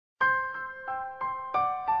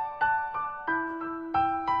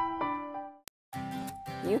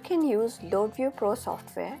You can use LoadVUE Pro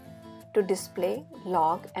software to display,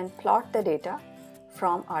 log, and plot the data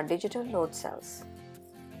from our digital load cells.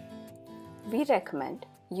 We recommend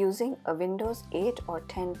using a Windows 8 or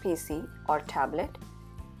 10 PC or tablet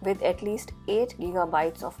with at least 8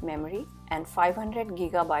 GB of memory and 500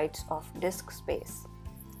 GB of disk space.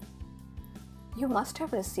 You must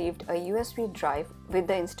have received a USB drive with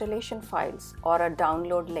the installation files or a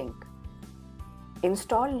download link.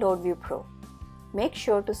 Install LoadVUE Pro. Make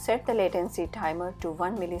sure to set the latency timer to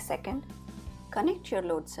 1 millisecond, connect your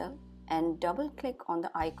load cell, and double-click on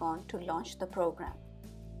the icon to launch the program.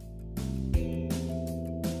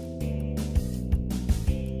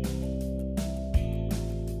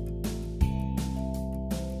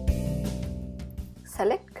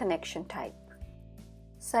 Select connection type.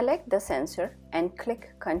 Select the sensor and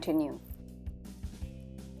click Continue.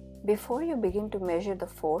 Before you begin to measure the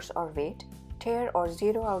force or weight, tear or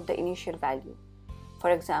zero out the initial value. For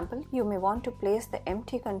example, you may want to place the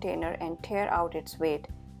empty container and tear out its weight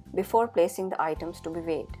before placing the items to be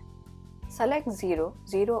weighed. Select 0,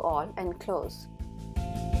 0 all and close.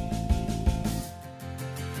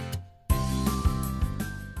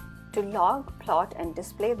 To log, plot and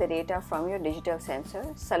display the data from your digital sensor,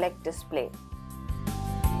 select Display.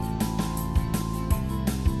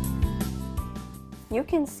 You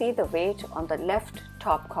can see the weight on the left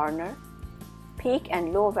top corner, peak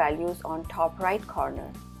and low values on top right corner.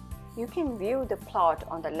 You can view the plot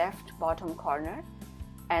on the left bottom corner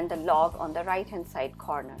and the log on the right hand side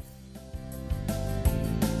corner.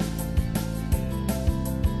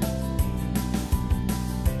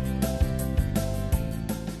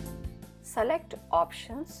 Select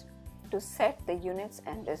Options to set the units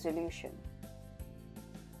and resolution.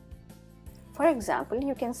 For example,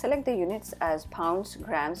 you can select the units as pounds,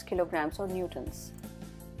 grams, kilograms or newtons.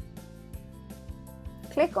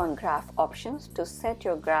 Click on Graph Options to set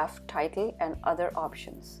your graph title and other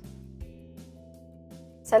options.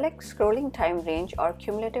 Select Scrolling Time Range or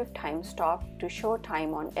Cumulative Time Stop to show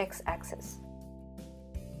time on X-axis.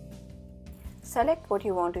 Select what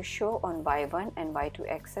you want to show on Y1 and Y2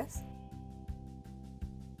 axis.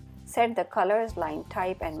 Set the colors, line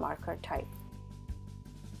type and marker type.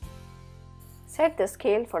 Set the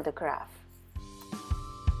scale for the graph.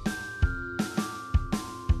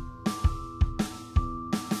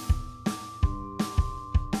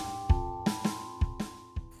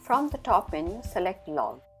 From the top menu, select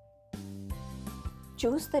Log.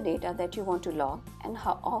 Choose the data that you want to log and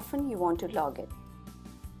how often you want to log it.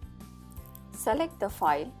 Select the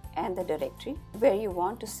file and the directory where you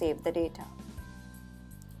want to save the data.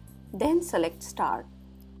 Then select Start.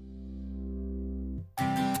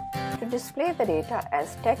 To display the data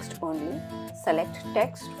as text only, select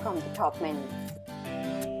Text from the top menu.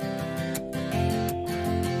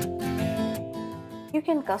 You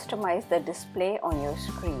can customize the display on your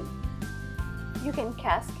screen. You can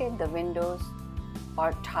cascade the windows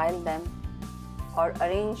or tile them or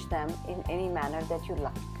arrange them in any manner that you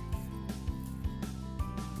like.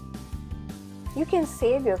 You can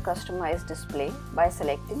save your customized display by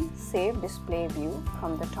selecting Save Display View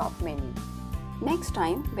from the top menu. Next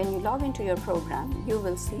time, when you log into your program, you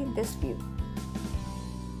will see this view.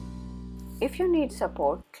 If you need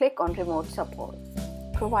support, click on Remote Support.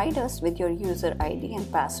 Provide us with your user ID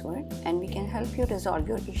and password and we can help you resolve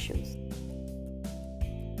your issues.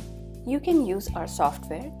 You can use our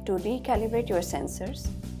software to recalibrate your sensors,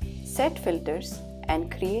 set filters,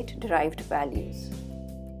 and create derived values.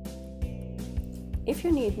 If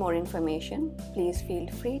you need more information, please feel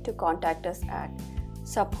free to contact us at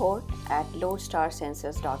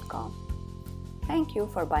support@lodestarsensors.com. Thank you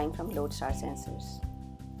for buying from Lodestar Sensors.